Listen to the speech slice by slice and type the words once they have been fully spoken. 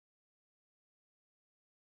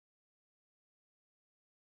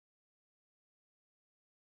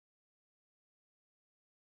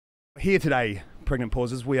Here today, Pregnant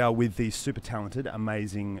Pauses, we are with the super talented,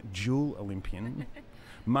 amazing dual Olympian,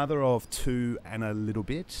 mother of 2 and a little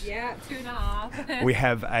bit. Yeah, 2.5. We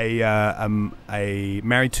have a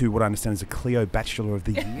married to what I understand is a Clio Bachelor of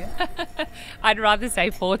the Year. I'd rather say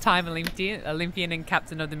 4-time Olympian and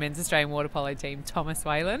captain of the men's Australian water polo team, Thomas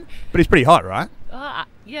Whalan. But he's pretty hot, right?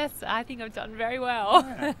 Yes, I think I've done very well.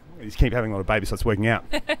 Yeah. You just keep having a lot of babies, so it's working out.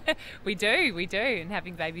 We do, and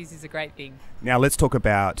having babies is a great thing. Now let's talk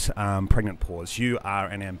about Pregnant Pause. You are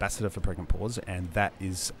an ambassador for Pregnant Pause, and that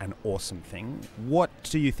is an awesome thing. What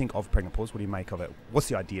do you think of Pregnant Pause? What do you make of it? What's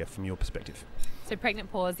the idea from your perspective? So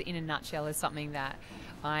Pregnant Pause, in a nutshell, is something that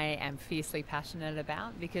I am fiercely passionate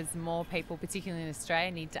about, because more people, particularly in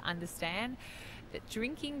Australia, need to understand that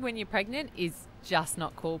drinking when you're pregnant is just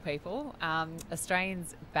not cool, people.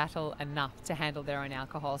 Australians battle enough to handle their own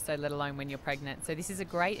alcohol, so let alone when you're pregnant. So this is a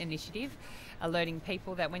great initiative, alerting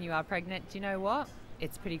people that when you are pregnant, do you know what?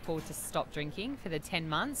 It's pretty cool to stop drinking for the 10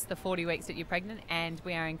 months, the 40 weeks that you're pregnant, and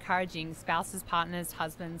we are encouraging spouses, partners,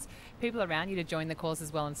 husbands, people around you to join the cause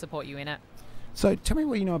as well and support you in it. So tell me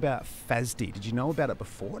what you know about FASD. Did you know about it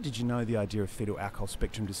before? Did you know the idea of fetal alcohol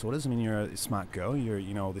spectrum disorders? I mean, you're a smart girl.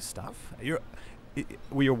 You know all this stuff.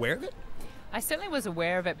 Were you aware of it? I certainly was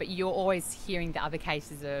aware of it, but you're always hearing the other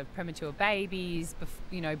cases of premature babies,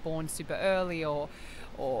 born super early, or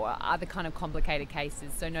other kind of complicated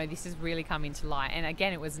cases. So no, this has really come into light. And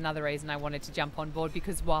again, it was another reason I wanted to jump on board,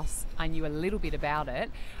 because whilst I knew a little bit about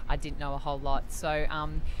it, I didn't know a whole lot. So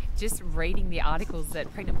just reading the articles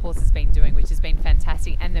that Pregnant Pause has been doing, which has been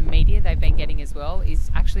fantastic, and the media they've been getting as well,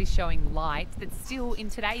 is actually showing light that still in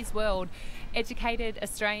today's world, educated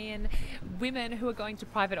Australian women who are going to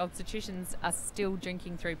private obstetricians are still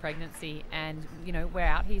drinking through pregnancy. And we're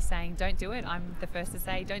out here saying, don't do it. I'm the first to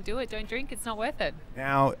say, don't do it, don't drink, it's not worth it.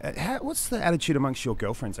 Now, what's the attitude amongst your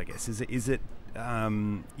girlfriends, I guess? Is it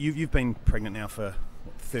you've been pregnant now for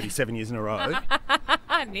 37 years in a row?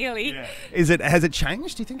 Nearly. Yeah. Has it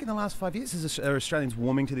changed, do you think, in the last 5 years? Are Australians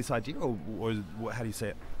warming to this idea, or how do you see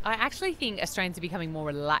it? I actually think Australians are becoming more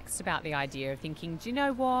relaxed about the idea of thinking, do you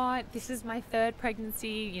know what, this is my 3rd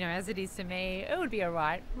pregnancy, as it is for me, it would be all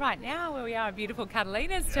right now where we are, beautiful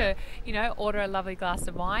Catalinas, to, order a lovely glass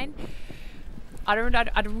of wine. I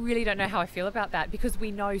really don't know how I feel about that, because we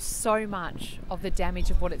know so much of the damage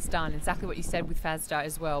of what it's done, exactly what you said with FASDA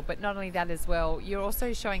as well. But not only that as well, you're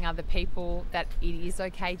also showing other people that it is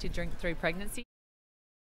okay to drink through pregnancy.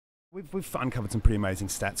 We've uncovered some pretty amazing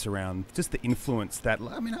stats around just the influence that,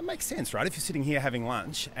 I mean, that makes sense, right? If you're sitting here having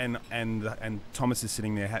lunch and Thomas is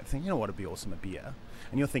sitting there thinking, it'd be awesome, a beer,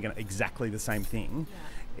 and you're thinking exactly the same thing. Yeah.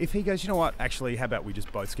 If he goes, you know what, actually, how about we just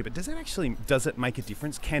both skip it? Does it make a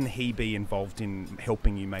difference? Can he be involved in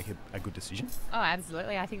helping you make a good decision? Oh,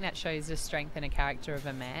 absolutely. I think that shows the strength and a character of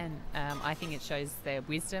a man. I think it shows their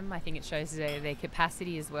wisdom. I think it shows their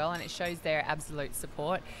capacity as well, and it shows their absolute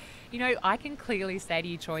support. I can clearly say to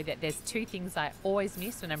you, Troy, that there's 2 things I always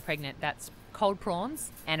miss when I'm pregnant. That's cold prawns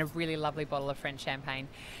and a really lovely bottle of French champagne.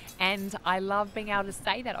 And I love being able to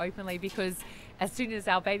say that openly, because as soon as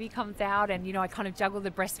our baby comes out and, I kind of juggle the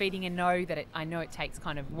breastfeeding and know that I know it takes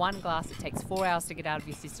kind of 1 glass, it takes 4 hours to get out of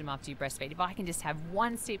your system after you breastfeed. If I can just have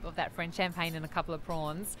 1 sip of that French champagne and a couple of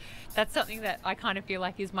prawns, that's something that I kind of feel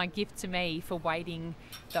like is my gift to me for waiting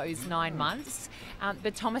those 9 months.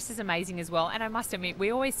 But Thomas is amazing as well. And I must admit,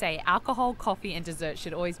 we always say alcohol, coffee and dessert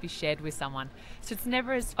should always be shared with someone. So it's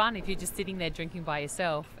never as fun if you're just sitting there drinking by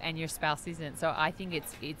yourself and your spouse isn't. So I think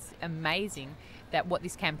it's amazing that what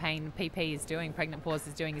this campaign PP is doing, Pregnant Pause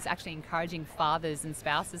is doing, is actually encouraging fathers and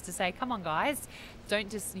spouses to say, come on guys, don't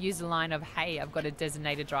just use the line of, hey, I've got a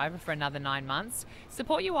designated driver for another 9 months.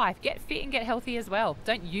 Support your wife, get fit and get healthy as well.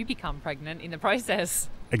 Don't you become pregnant in the process.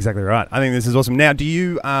 Exactly right. I think this is awesome. Now, what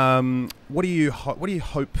do you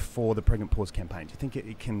hope for the Pregnant Pause campaign? Do you think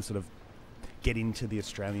it can sort of get into the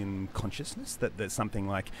Australian consciousness that there's something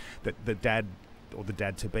like that the dad or the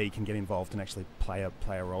dad-to-be can get involved and actually play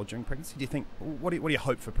a role during pregnancy? Do you think, what do you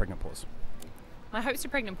hope for Pregnant Pause? My hopes for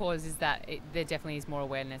Pregnant Pause is that there definitely is more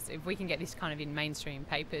awareness. If we can get this kind of in mainstream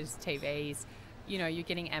papers, TVs, you're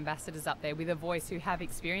getting ambassadors up there with a voice who have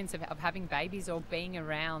experience of having babies or being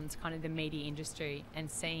around kind of the media industry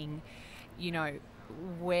and seeing,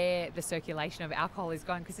 where the circulation of alcohol is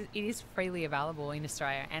going, because it is freely available in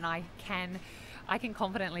Australia. And I can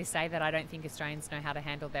confidently say that I don't think Australians know how to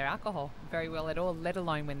handle their alcohol very well at all, let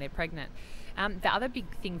alone when they're pregnant. The other big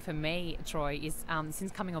thing for me, Troy, is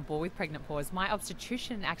since coming on board with Pregnant Pause, my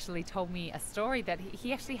obstetrician actually told me a story that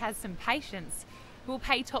he actually has some patients who will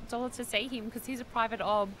pay top dollar to see him because he's a private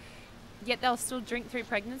ob, yet they'll still drink through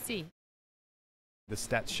pregnancy. The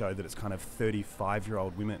stats show that it's kind of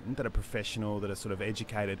 35-year-old women that are professional, that are sort of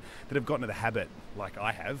educated, that have gotten into the habit, like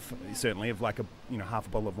I have, certainly, of like half a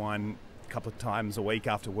bottle of wine a couple of times a week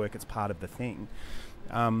after work. It's part of the thing.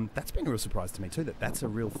 That's been a real surprise to me too, that's a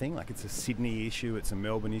real thing. Like, it's a Sydney issue, it's a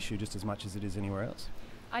Melbourne issue just as much as it is anywhere else.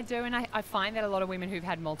 I do, and I find that a lot of women who've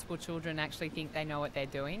had multiple children actually think they know what they're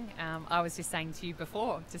doing. I was just saying to you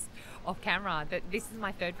before, just off camera, that this is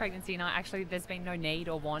my third pregnancy, and there's been no need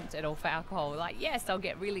or want at all for alcohol. Like, yes, I'll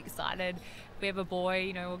get really excited. If we have a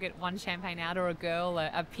boy, we'll get one champagne out, or a girl,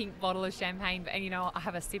 a pink bottle of champagne, and I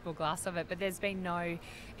have a sip or glass of it. But there's been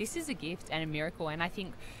this is a gift and a miracle, and I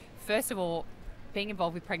think, first of all, being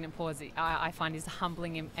involved with Pregnant Pause, I find is a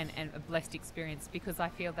humbling and a blessed experience, because I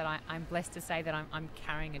feel that I'm blessed to say that I'm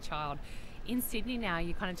carrying a child. In Sydney now,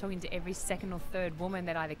 you're kind of talking to every second or third woman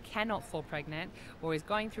that either cannot fall pregnant, or is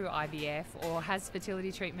going through IVF, or has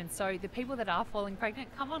fertility treatment. So the people that are falling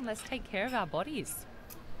pregnant, come on, let's take care of our bodies.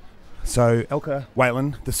 So Elka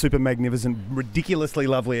Whalan, the super magnificent, ridiculously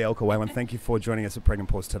lovely Elka Whalan, thank you for joining us at Pregnant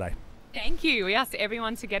Pause today. Thank you. We ask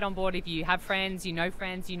everyone to get on board. If you have friends,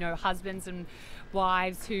 husbands and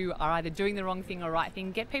wives who are either doing the wrong thing or right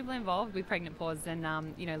thing, get people involved with Pregnant Pause and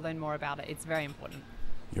learn more about it. It's very important.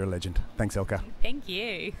 You're a legend. Thanks, Elka. Thank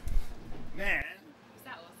you. Man.